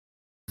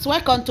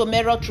Welcome to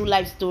Mero True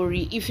Life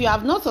Story. If you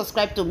have not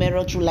subscribed to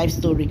Mero True Life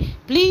Story,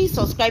 please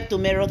subscribe to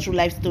Mero True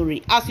Life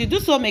Story. As you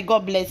do so, may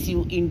God bless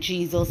you in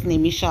Jesus'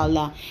 name,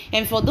 inshallah.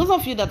 And for those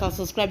of you that are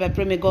subscribed, I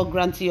pray may God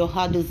grant you your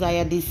heart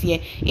desire this year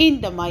in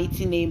the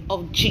mighty name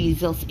of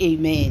Jesus.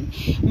 Amen.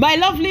 My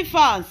lovely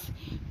fans,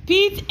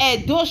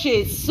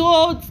 Edochie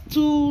sold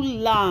two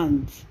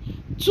land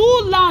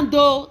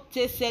though,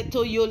 they said to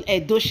Yul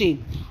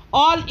Edochie,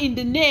 all in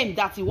the name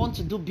that he want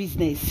to do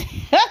business.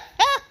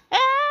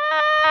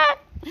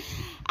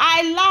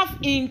 I laugh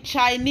in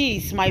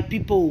Chinese, my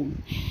people.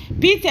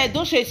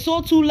 Edochie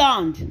sold two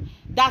land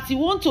that he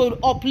want to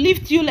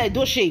uplift Yul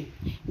Edochie.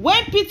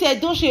 When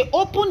Edochie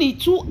open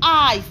his two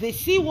eyes, they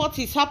see what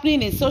is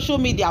happening in social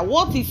media,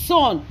 what his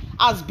son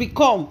has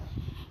become,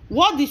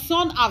 what the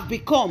son have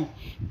become.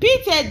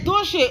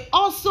 Edochie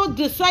also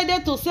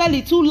decided to sell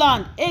his two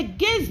land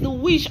against the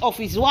wish of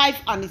his wife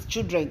and his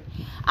children,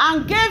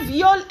 and gave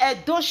Yul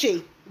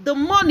Edochie the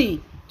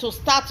money to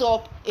start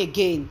up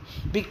again,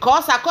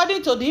 because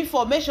according to the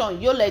information,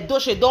 Yul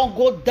Edochie don't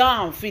go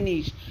down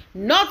finish.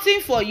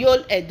 Nothing for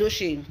Yul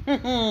Edochie.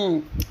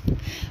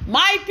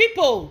 My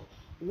people,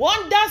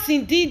 wonders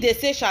indeed they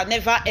say shall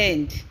never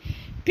end.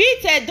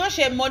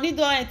 Edochie money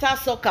don't enter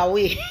sock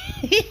away.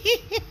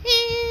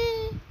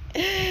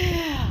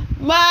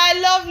 My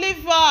lovely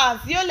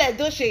fans, Yul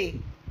Edochie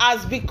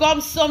has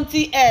become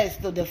something else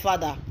to the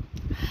father.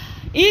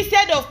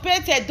 Instead of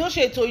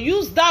Edochie to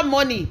use that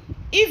money,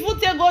 even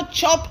to go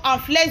chop and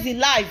flex his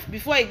life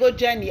before he go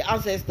join the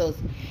ancestors,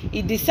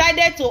 he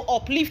decided to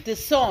uplift the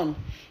son.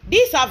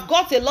 This have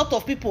got a lot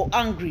of people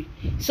angry.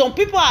 Some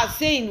people are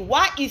saying,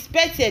 why is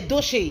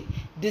Edochie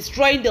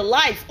destroying the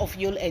life of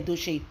Yul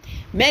Edochie?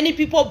 Many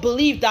people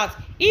believe that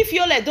if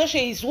Yul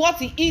Edochie is what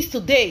he is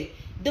today,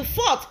 the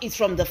fault is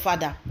from the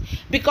father.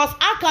 Because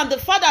how can the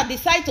father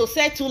decide to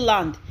sell two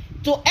land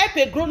to help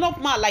a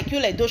grown-up man like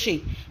Yul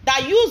Edochie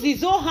that use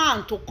his own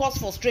hand to cause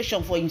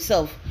frustration for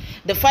himself?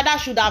 The father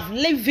should have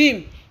left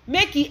him,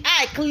 make his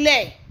eye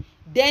clear.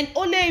 Then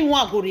only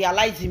one go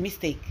realize the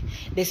mistake.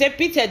 They say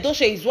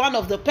Edochie is one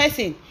of the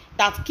person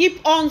that keeps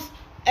on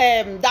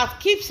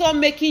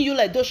making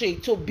Yul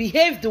Edochie to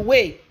behave the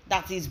way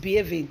that he's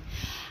behaving.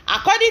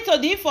 According to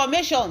the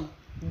information,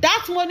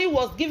 that money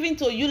was given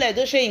to Yul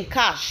Edochie in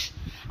cash.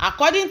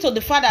 According to the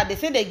father, they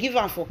say they give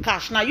him for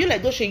cash. Now Yul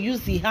Edochie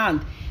use the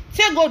hand,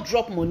 say go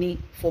drop money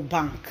for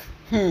bank.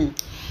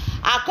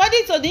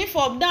 According to the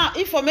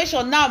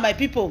information now, my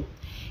people,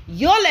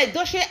 Yul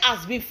Edochie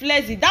has been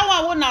flexing. That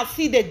one wanna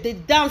see the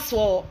dance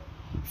for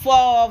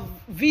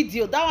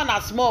video. That one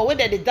are small when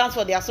they dance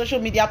for their social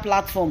media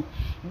platform.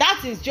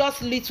 That is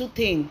just little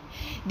thing.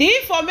 The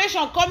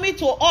information coming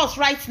to us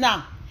right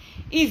now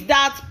is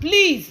that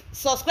please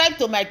subscribe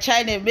to my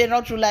channel,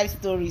 Mero True Life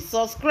Story.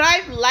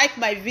 Subscribe, like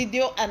my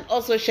video, and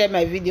also share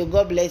my video.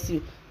 God bless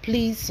you.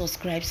 Please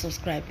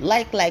subscribe,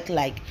 like.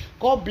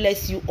 God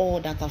bless you all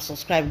that have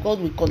subscribed.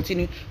 God will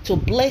continue to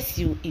bless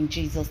you in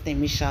Jesus'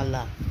 name,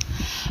 inshallah.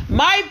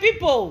 My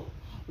people,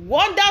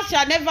 wonders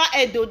shall never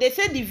end. Though they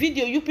say the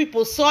video you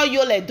people saw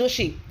Yul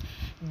Edochie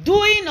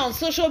doing on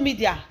social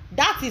media,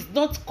 that is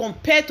not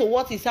compared to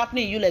what is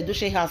happening in Yul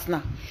Edochie house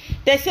now.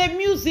 They say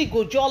music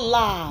go just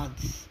loud,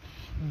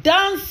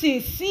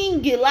 dancing,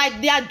 singing, like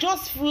they are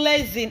just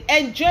flexing,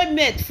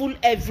 enjoyment full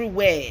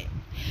everywhere.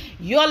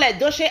 Yul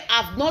Edochie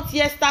have not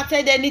yet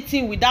started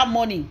anything with that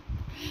money.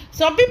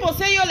 Some people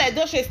say Yul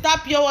Edochie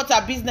start pure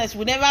water business,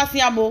 we never see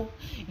him.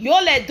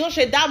 Yul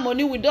Edochie, that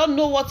money, we don't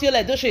know what Yul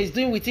Edochie is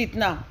doing with it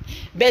now.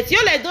 But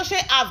Yul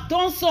Edochie have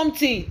done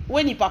something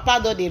when his papa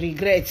do they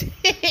regret.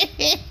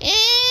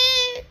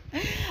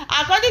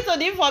 According to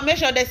the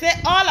information, they say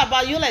all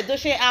about Yul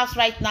Edochie house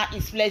right now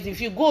is flexing.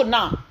 If you go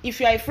now, if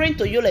you are a friend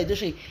to Yul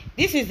Edochie,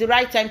 this is the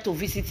right time to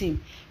visit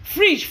him.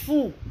 Fridge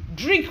full,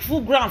 drink full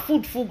ground,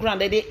 food full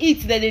ground. Then they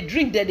eat, then they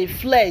drink, then they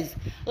flex.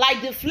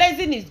 Like the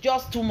flexing is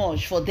just too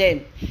much for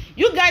them.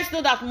 You guys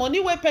know that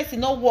money where person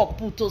not work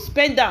put to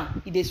spend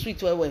down, it is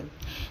sweet well.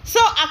 So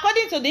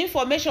according to the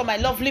information, my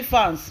lovely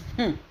fans,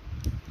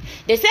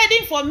 they said the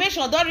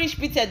information don't reach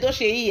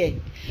Edochie here.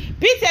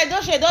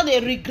 Edochie don't they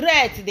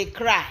regret, they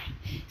cry.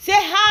 Say,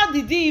 how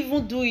did he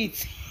even do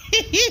it?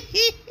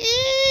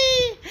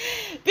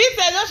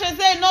 Edochie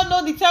say,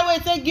 no, the time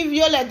when say give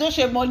Yul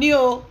Edochie money,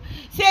 oh.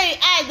 Say,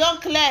 I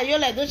don't clear,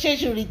 Yul Edochie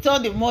should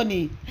return the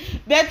money.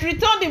 But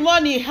return the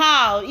money,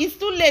 how? It's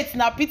too late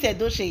now,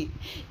 Edochie.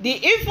 The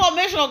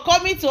information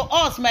coming to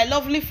us, my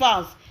lovely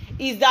fans,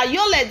 is that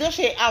Yul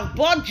Edochie have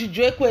bought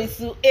Juju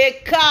Ekwensu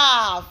a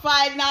car.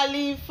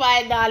 Finally,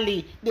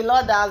 the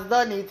Lord has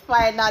done it.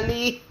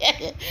 Finally.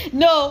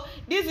 No,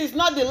 this is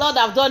not the Lord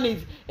have done it.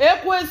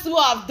 Ekwensu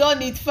have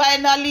done it.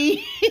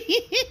 Finally.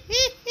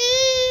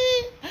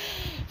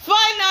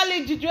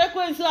 Finally, Juju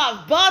Ekwensu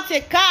have bought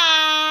a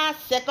car.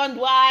 Second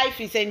wife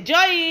is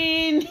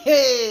enjoying.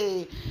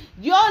 Hey,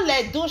 Yul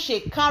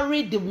Edochie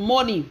carried the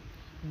money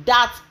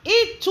that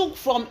he took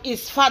from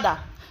his father,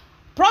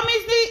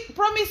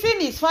 promising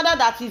his father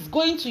that he's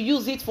going to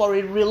use it for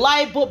a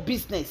reliable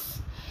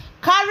business.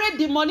 Carried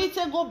the money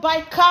to go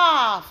buy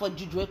car for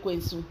Juju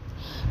Ekwensu.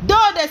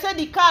 Though they say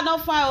the car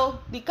not fine,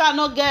 the car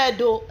not get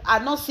though. I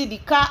not see the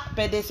car,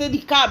 but they say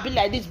the car be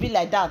like this, be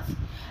like that.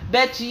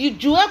 But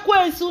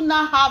Juekwensu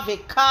now have a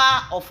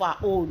car of her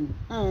own.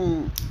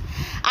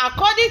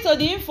 According to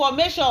the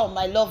information,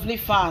 my lovely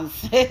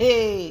fans,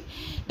 they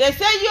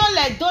say Yul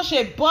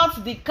Edochie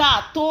bought the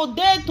car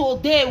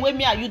today when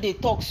me and you they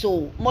talk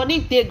so. Money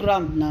dey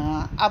ground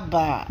na,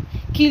 abba,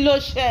 kilo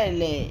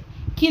shele,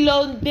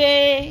 kilo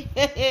de.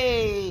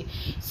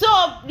 So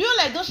Yul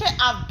Edochie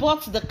have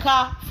bought the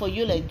car for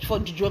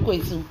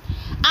Juekwensu,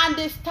 and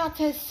they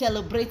started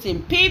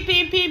celebrating.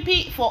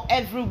 P for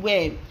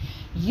everywhere.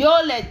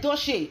 Yul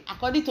Edochie,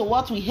 according to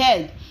what we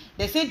heard,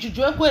 they say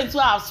Juekwensu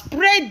have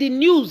spread the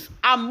news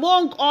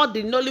among all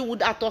the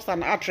Nollywood actors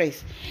and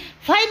actresses.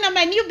 Finally,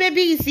 my new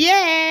baby is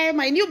here.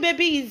 My new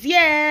baby is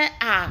here.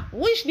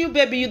 Which new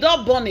baby? You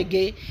don't born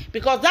again?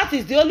 Because that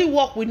is the only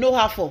work we know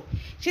her for.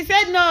 She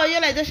said, no,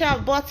 Yul Edochie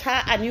have bought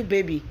her a new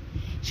baby.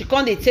 She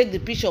can't they take the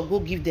picture, go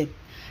give them.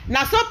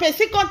 Now, so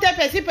Percy conte,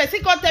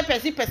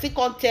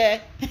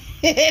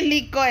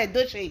 Liko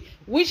Edochie,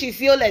 which is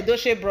Yul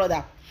Edochie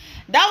brother.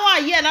 That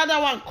one here, another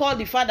one called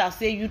the father,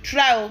 say, you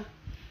try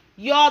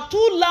your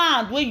 2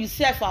 land where you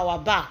sell for our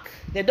back.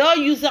 They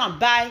don't use and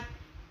buy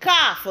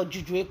car for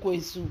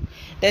Juekwensu.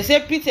 They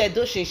say Peter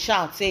Edochie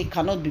shout, say it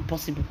cannot be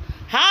possible.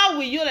 How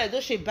will Yul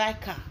Edochie buy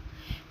car?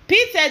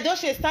 Peter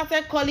Edochie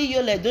started calling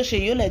Yul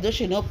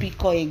Edochie no pick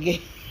call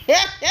again.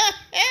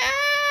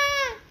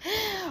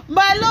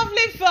 My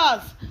lovely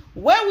fans,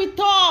 when we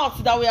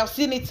thought that we have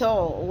seen it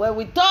all, when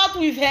we thought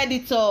we've heard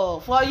it all,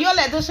 for Yul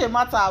Edochie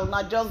matter,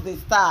 not just the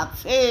start.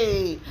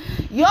 Hey,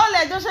 Yul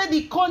Edochie,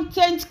 the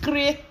content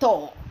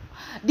creator,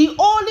 the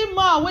only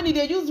man when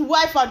they use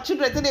wife and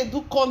children, then they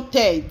do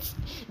content.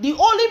 The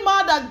only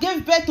man that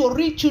gave birth to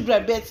real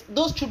children, but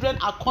those children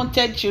are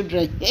content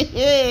children.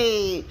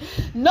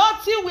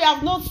 Nothing we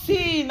have not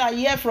seen and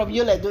hear from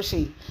Yul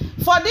Edochie.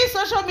 For this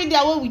social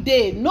media where we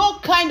did, no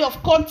kind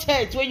of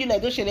content where Yul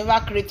Edochie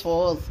never create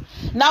for us.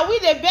 Now we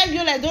dey beg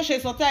Yul Edochie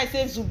sometimes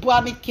say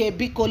Zubuami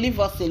Biko, leave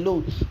us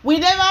alone. We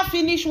never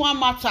finish one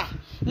matter.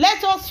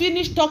 Let us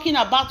finish talking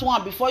about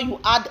one before you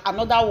add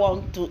another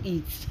one to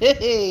it.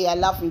 I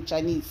laugh in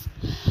Chinese.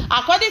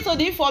 According to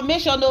the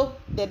information though,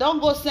 they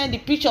don't go send the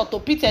picture to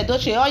Peter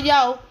Edochie. Oh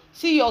yeah,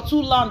 see your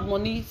 2 land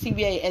money, see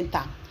where you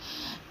enter.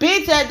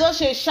 Peter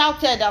Edochie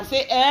shouted and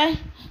say,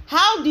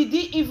 how did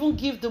he even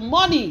give the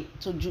money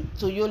to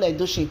Yul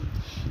Edochie?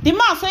 The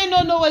man say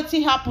no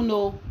wetin happen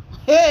no.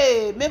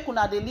 Hey, make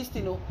una dey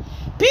listen o.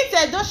 Peter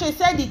Edochie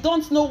said he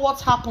don't know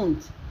what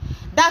happened.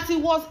 That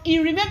he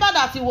remember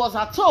that he was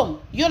at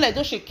home. Yul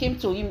Edochie came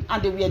to him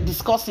and they were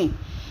discussing.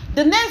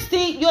 The next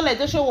thing Yul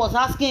Edochie was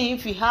asking him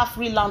if he have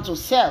free land to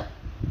sell.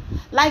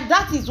 Like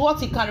that is what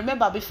he can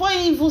remember. Before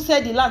he even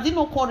said the land, he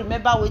no can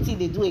remember what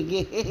they do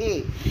again.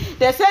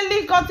 They say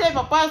link contact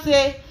papa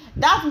say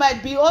that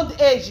might be old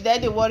age,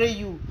 then they worry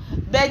you.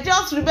 But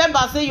just remember,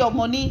 say your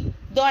money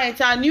don't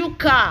enter a new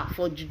car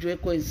for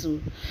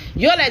Juekwensu.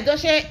 Yul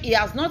Edochie, he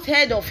has not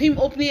heard of him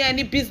opening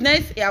any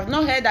business. He has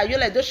not heard that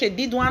Yul Edochie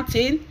did one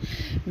thing.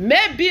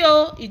 Maybe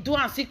he do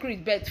a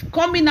secret, but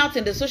coming out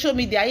in the social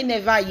media, he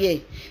never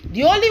hear.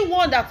 The only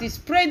one that is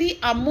spreading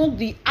among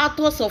the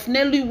actors of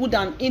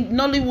Nollywood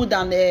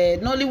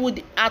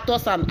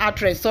actors and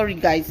actresses, sorry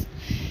guys,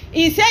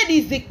 he said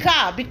it's the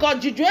car because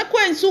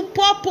Juekwensu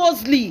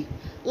purposely,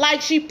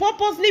 like she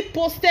purposely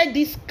posted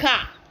this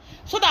car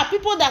so that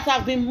people that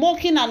have been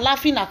mocking and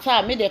laughing at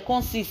her may they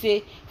come see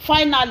say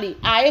finally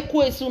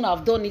Juekwensu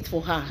have done it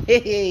for her.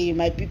 Hey,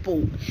 my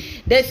people,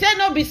 they say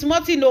no be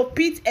smarty no.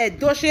 Pete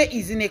Edochie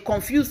is in a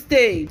confused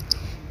state.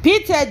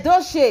 Pete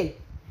Edochie,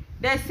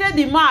 they say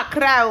the man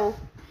cry.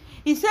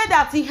 He said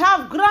that he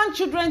have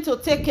grandchildren to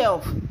take care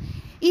of.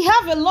 He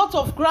have a lot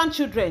of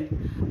grandchildren.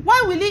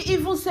 Why will he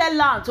even sell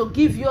land to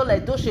give Yul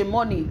Edochie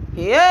money?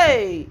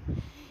 Hey,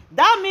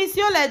 that means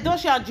Yul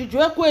Edochie and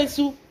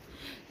Juekwensu,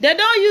 they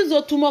don't use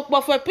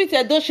Otumokbo for Pete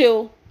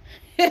Edochie.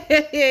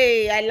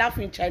 I laugh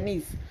in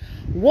Chinese.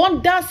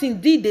 Wonders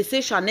indeed, they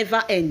say, shall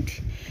never end.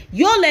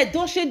 Yul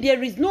Edochie,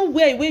 there is no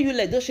way where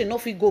Yul Edochie no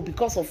fit go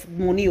because of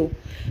money.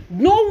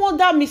 No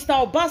wonder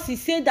Mr. Obasi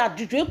said that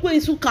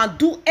Juekwensu can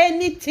do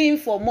anything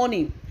for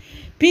money.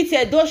 Pete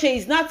Edochie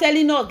is not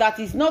telling us that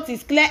it's not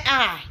his clear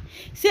eye.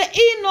 Say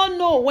he no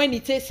know when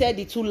he said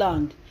the 2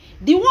 land.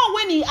 The one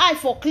when he eye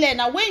for clear.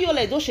 Now when Yul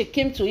Edochie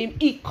came to him,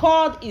 he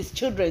called his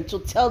children to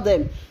tell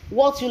them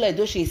what Yul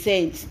Edochie is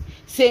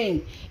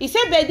saying. He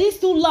said, but these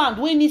 2 land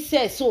when he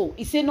said so,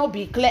 he said no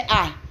be clear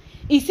eye.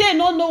 He said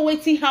no know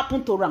wetin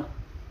happen to am.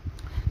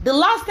 The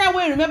last time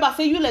we remember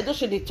say Yul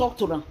Edochie they talk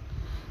to am.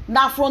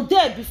 Now from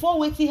there before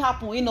wetin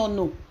happen, he no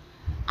know.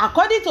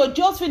 According to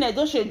Josephine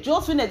Edochie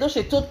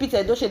told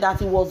Peter Edochie that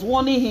he was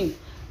warning him.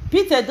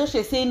 Peter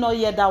Edochie say no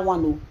hear that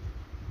one o.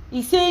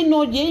 He say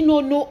no, he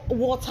no know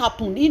what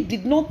happened. He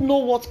did not know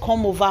what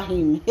come over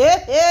him.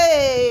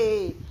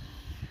 Hey.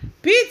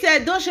 Peter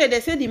Edochie, they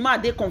say the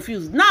man they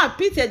confused. Now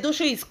Peter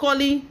Edochie is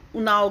calling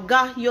una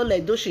oga Yul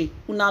Edochie,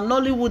 una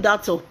Nollywood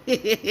actor,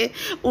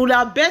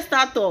 una best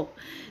actor.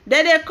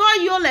 Then they call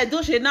Yul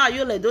Edochie now.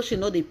 Yul Edochie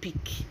no dey pick.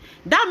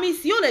 That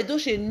means Yul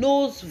Edochie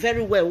knows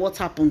very well what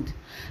happened.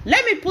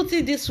 Let me put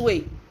it this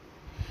way.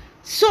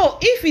 So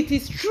if it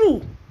is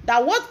true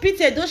that what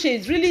Peter Edochie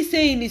is really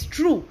saying is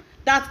true,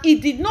 that he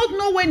did not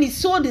know when he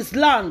sold his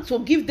land to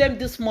give them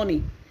this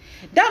money,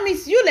 that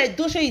means Yul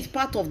Edochie is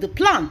part of the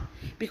plan.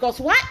 Because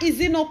why is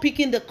he not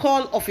picking the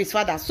call of his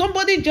father?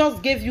 Somebody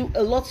just gave you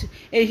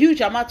a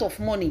huge amount of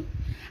money,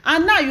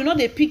 and now you know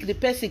they pick the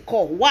person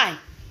call. Why?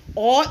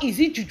 Or is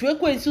it Juju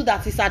Ekwensu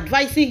that is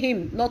advising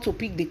him not to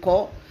pick the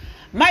call?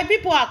 My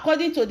people,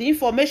 according to the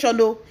information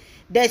though,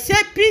 they say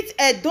Pete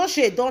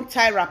Edochie don't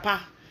tie rapper.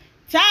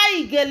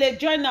 Tie Igele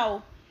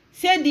journal.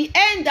 Say the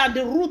end and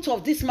the root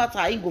of this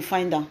matter, he go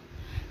find out.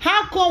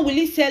 How come will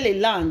he sell a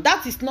land?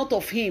 That is not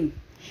of him.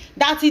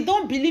 That he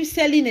don't believe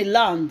selling a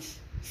land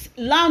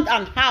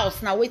and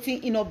house now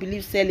waiting he not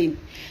believe selling.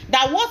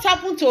 That what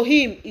happened to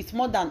him is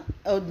more than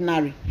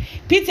ordinary.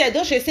 Peter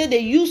Edochie said they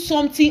used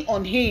something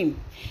on him,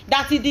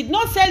 that he did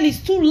not sell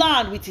his 2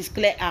 land with his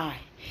clear eye.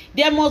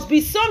 There must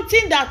be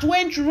something that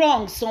went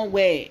wrong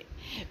somewhere.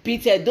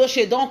 Peter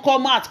Edochie don't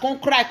come out, come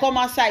cry, come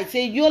outside,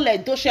 say Yul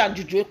Edochie and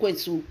Juju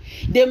Ekwensu.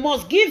 They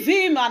must give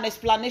him an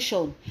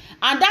explanation.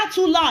 And that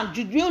 2 land,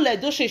 Yul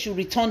Edochie should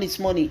return his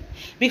money.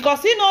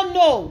 Because he don't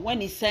know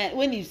when he said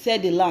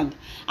the land.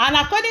 And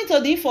according to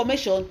the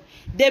information,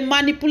 they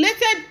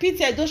manipulated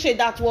Peter Edochie.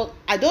 That was,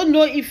 I don't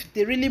know if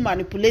they really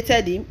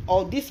manipulated him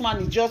or this man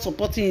is just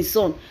supporting his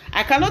son.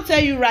 I cannot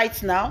tell you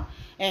right now.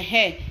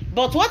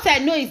 But what I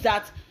know is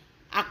that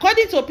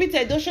according to Peter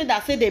Edochie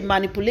that said they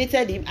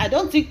manipulated him, I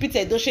don't think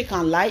Peter Edochie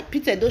can lie.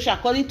 Peter Edochie,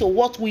 according to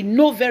what we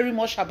know very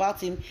much about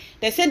him,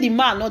 they say the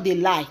man not they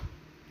lie.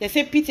 They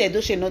say Peter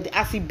Edochie not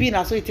as he been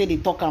as so he they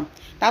talk him.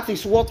 That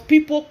is what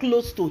people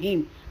close to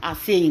him are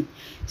saying.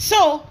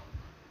 So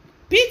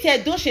Peter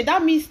Edochie,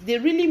 that means they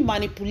really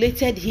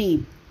manipulated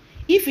him.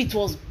 If it's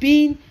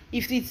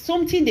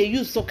something they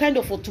use, so kind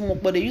of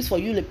otumokbo they use for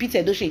you,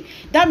 Peter Edochie,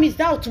 that means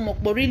that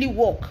otumokbo really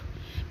work.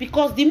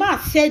 Because the man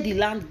said the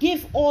land,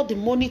 gave all the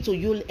money to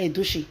Yul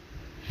Edochie.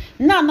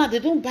 Now they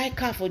don't buy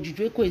car for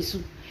Juju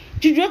Ekwensu.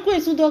 Juju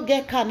Ekwensu don't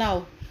get car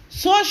now.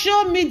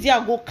 Social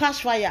media go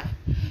catch fire.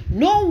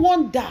 No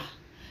wonder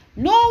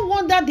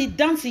they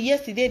dance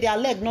yesterday, their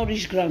leg not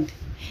reach ground.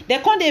 They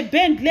can't they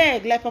bend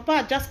leg like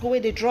Papa just go away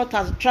they draw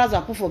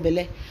trouser put for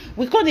belly.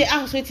 We can't they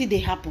ask what they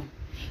happen.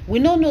 We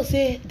no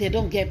say they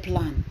don't get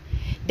plan.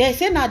 They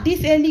say now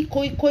this early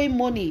koi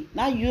money,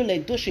 now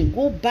Yul Edochie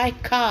go buy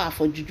car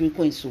for Juju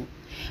Ekwensu.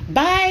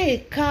 Buy a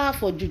car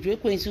for Juju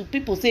Ekwensu.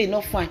 People say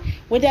not fine.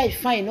 Whether it's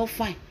fine, not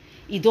fine.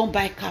 He don't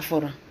buy car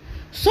for her.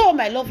 So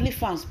my lovely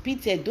fans,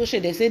 Peter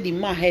Edochie, they say the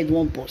man head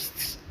won't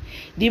bust.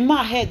 The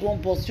man head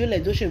won't bust. Yul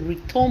Edochie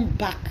return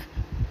back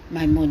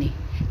my money.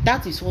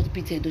 That is what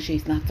Peter Edochie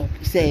is not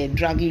talking. Say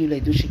dragging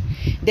Yul Edochie.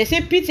 They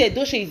say Peter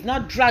Edochie is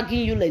not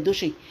dragging Yul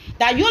Edochie.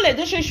 That Yul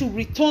Edochie should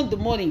return the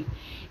money.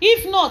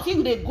 If not, he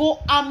will go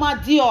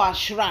Amadioha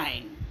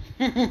shrine.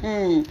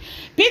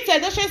 Peter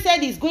Edochie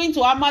said he's going to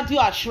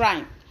Amadioha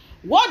shrine.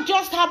 What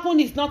just happened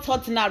is not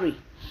ordinary.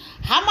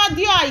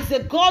 Amadioha is the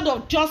god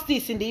of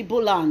justice in the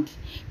Igbo land.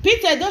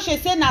 Peter Edochie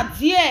said na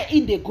there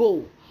in the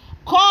go.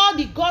 Call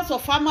the gods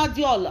of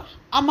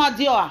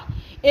Amadioha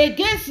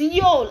against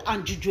Yul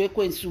and Juju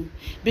Ekwensu,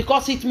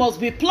 because it must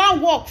be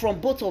planned work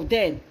from both of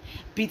them.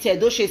 Peter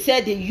Edochie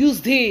said they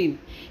used him.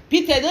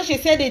 Peter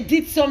Edochie said they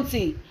did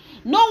something.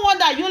 No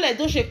wonder Yul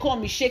Edochie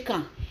come, he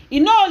shaken. He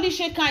not only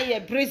shaken, he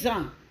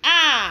brazen.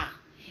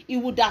 He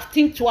would have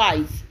think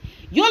twice.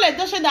 Yul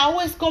Edochie that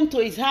always come to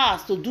his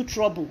house to do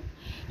trouble.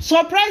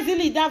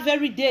 Surprisingly, that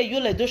very day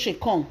Yul Edochie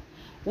come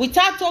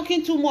without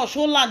talking too much.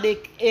 Holland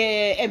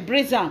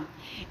embrace him.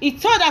 He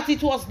thought that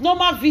it was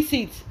normal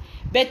visit,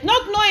 but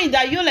not knowing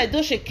that Yul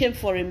Edochie came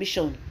for a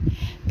mission.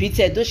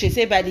 Peter Edochie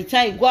say by the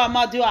time he go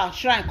Amadioha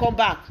shrine, come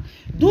back,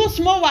 do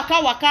small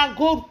waka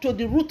go to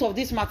the root of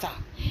this matter.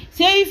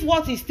 Say if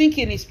what he's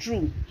thinking is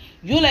true,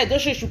 Yul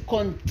Edochie should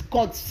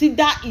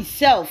consider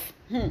himself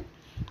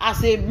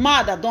as a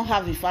man that don't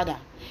have a father,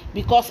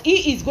 because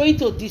he is going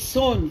to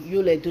disown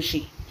Yul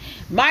Edochie.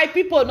 My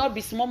people, not be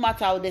small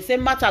matter. The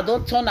same matter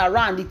don't turn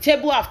around. The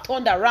table have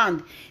turned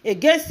around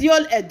against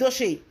Yul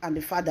Edochie and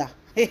the father.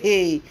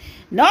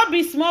 Not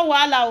be small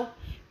wahala.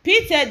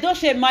 Peter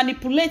Edochie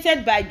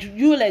manipulated by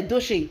Yul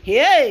Edochie.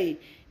 Hey,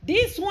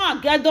 this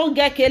one don't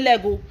get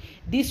Kelego.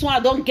 This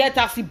one don't get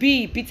as he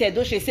be. Peter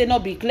Edochie say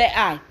not be clear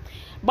eye.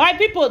 My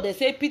people, they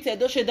say Peter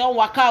Edochie don't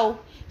walk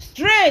out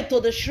straight to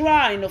the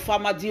shrine of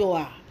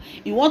Amadioha.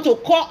 You want to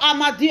call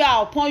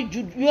Amadioha upon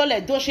Yul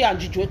Edochie and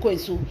Juju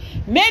Ekwensu.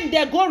 Make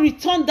them go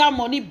return that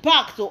money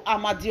back to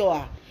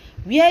Amadioha.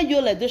 Where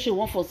Yul Edochie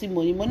want for see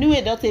money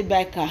wey don't take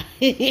buy car.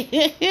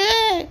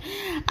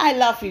 I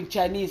laugh in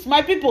Chinese.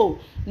 My people,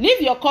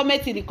 leave your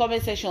comment in the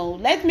comment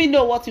section. Let me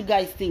know what you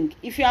guys think.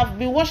 If you have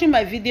been watching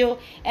my video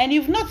and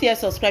you've not yet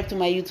subscribed to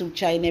my YouTube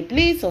channel,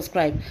 please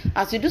subscribe.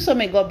 As you do so,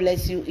 may God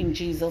bless you in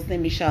Jesus'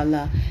 name,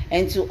 inshallah.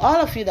 And to all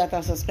of you that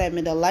are subscribed,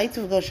 may the light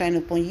of God shine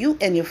upon you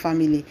and your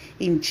family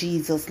in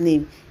Jesus'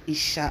 name,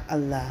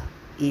 inshallah.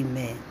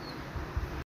 Amen.